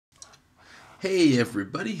Hey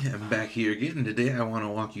everybody, I'm back here again, and today I want to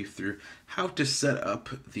walk you through how to set up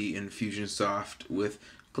the Infusionsoft with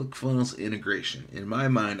ClickFunnels integration. In my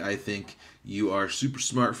mind, I think you are super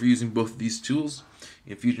smart for using both of these tools.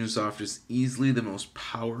 Infusionsoft is easily the most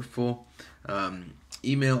powerful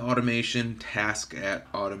email automation, task at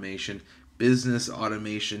automation, business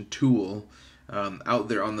automation tool out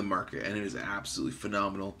there on the market, and it is absolutely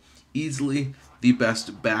phenomenal. Easily the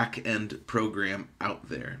best back-end program out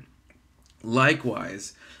there.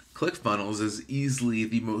 Likewise, ClickFunnels is easily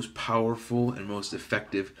the most powerful and most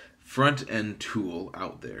effective front-end tool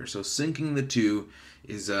out there. So syncing the two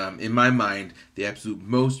is, in my mind, the absolute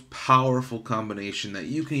most powerful combination that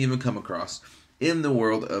you can even come across in the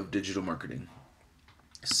world of digital marketing.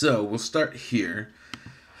 So we'll start here.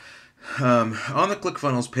 On the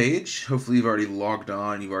ClickFunnels page, hopefully you've already logged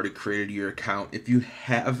on, you've already created your account. If you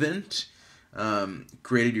haven't,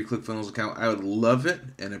 created your ClickFunnels account, I would love it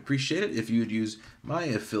and appreciate it if you would use my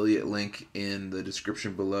affiliate link in the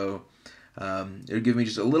description below. It would give me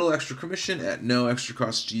just a little extra commission at no extra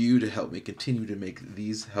cost to you to help me continue to make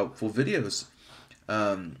these helpful videos.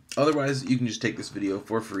 Otherwise, you can just take this video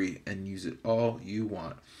for free and use it all you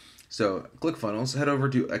want. So ClickFunnels, head over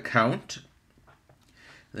to Account,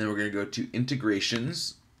 then we're going to go to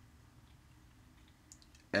Integrations,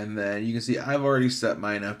 and then you can see I've already set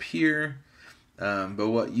mine up here. But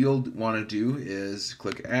what you'll want to do is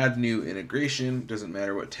click Add New Integration. Doesn't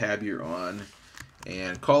matter what tab you're on,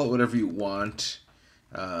 and call it whatever you want.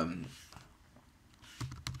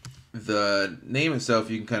 The name itself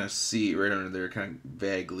you can kind of see right under there, kind of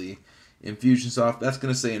vaguely. Infusionsoft. That's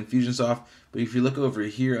going to say Infusionsoft. But if you look over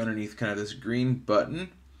here underneath kind of this green button,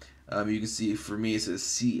 you can see for me it says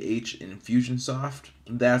CH Infusionsoft.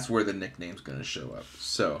 That's where the nickname's going to show up.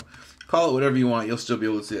 So call it whatever you want. You'll still be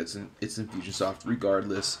able to see it's Infusionsoft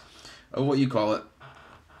regardless of what you call it.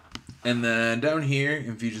 And then down here,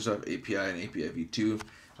 Infusionsoft API and API v2.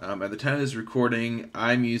 At the time of this recording,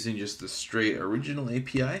 I'm using just the straight original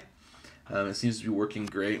API. It seems to be working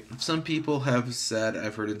great. Some people have said,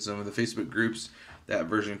 I've heard in some of the Facebook groups, that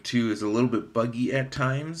version 2 is a little bit buggy at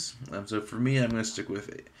times. So for me, I'm going to stick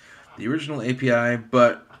with the original API,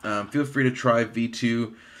 but feel free to try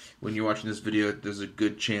v2. When you're watching this video, there's a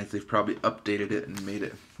good chance they've probably updated it and made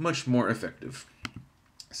it much more effective.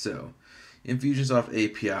 So, Infusionsoft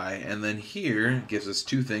API, and then here gives us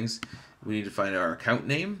two things. We need to find our account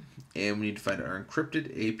name, and we need to find our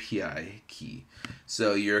encrypted API key.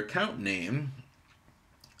 So your account name,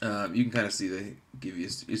 you can kind of see they give you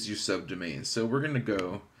is your subdomain. So we're going to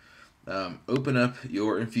go open up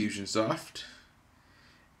your Infusionsoft,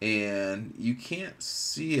 and you can't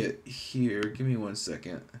see it here. Give me 1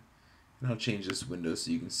 second. And I'll change this window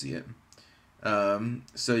so you can see it.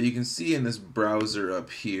 So you can see in this browser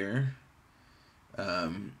up here,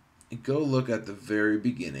 go look at the very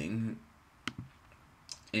beginning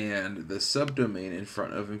and the subdomain in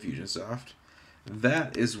front of Infusionsoft.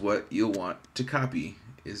 That is what you'll want to copy,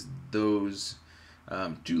 is those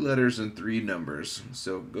 2 letters and 3 numbers.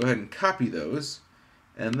 So go ahead and copy those,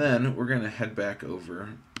 and then we're going to head back over,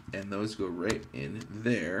 and those go right in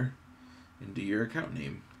there into your account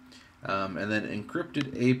name. And then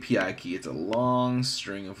encrypted API key. It's a long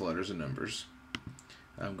string of letters and numbers.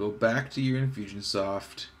 Go back to your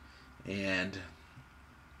Infusionsoft, and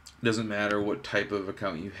it doesn't matter what type of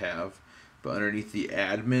account you have, but underneath the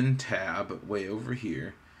admin tab way over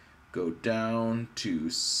here, go down to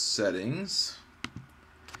settings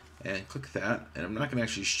and click that. And I'm not going to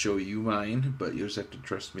actually show you mine, but you just have to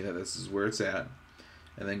trust me that this is where it's at.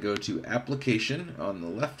 And then go to application on the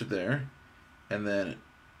left there, and then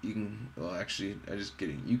you can, well, actually, I'm just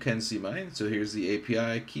kidding. You can see mine. So here's the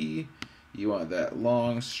API key. You want that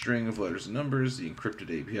long string of letters and numbers, the encrypted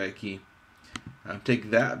API key. Take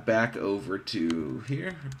that back over to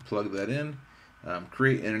here, plug that in,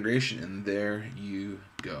 create integration, and there you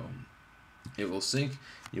go. It will sync.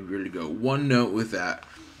 You'll be ready to go. One note with that.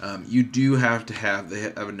 You do have to have, they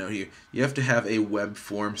have a note here, you have to have a web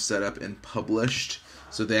form set up and published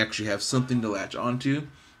so they actually have something to latch onto.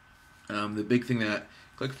 The big thing that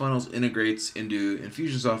ClickFunnels integrates into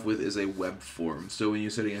Infusionsoft with is a web form. So when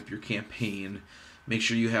you're setting up your campaign, make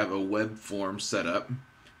sure you have a web form set up,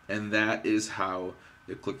 and that is how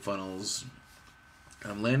the ClickFunnels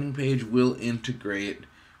landing page will integrate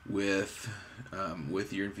with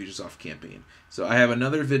your Infusionsoft campaign. So I have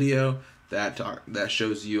another video that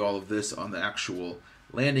shows you all of this on the actual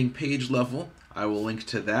landing page level. I will link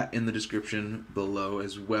to that in the description below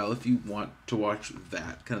as well if you want to watch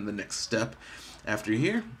that, kind of the next step after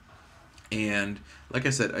here. And like I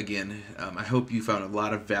said, again, I hope you found a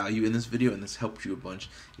lot of value in this video and this helped you a bunch.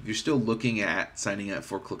 If you're still looking at signing up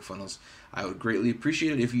for ClickFunnels, I would greatly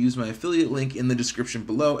appreciate it if you use my affiliate link in the description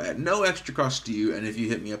below at no extra cost to you. And if you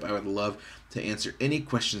hit me up, I would love to answer any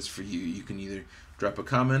questions for you. You can either drop a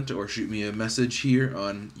comment or shoot me a message here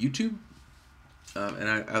on YouTube.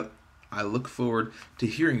 And I look forward to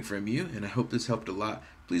hearing from you, and I hope this helped a lot.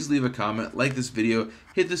 Please leave a comment, like this video,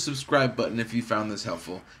 hit the subscribe button if you found this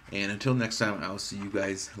helpful, and until next time, I'll see you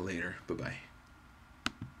guys later. Bye-bye.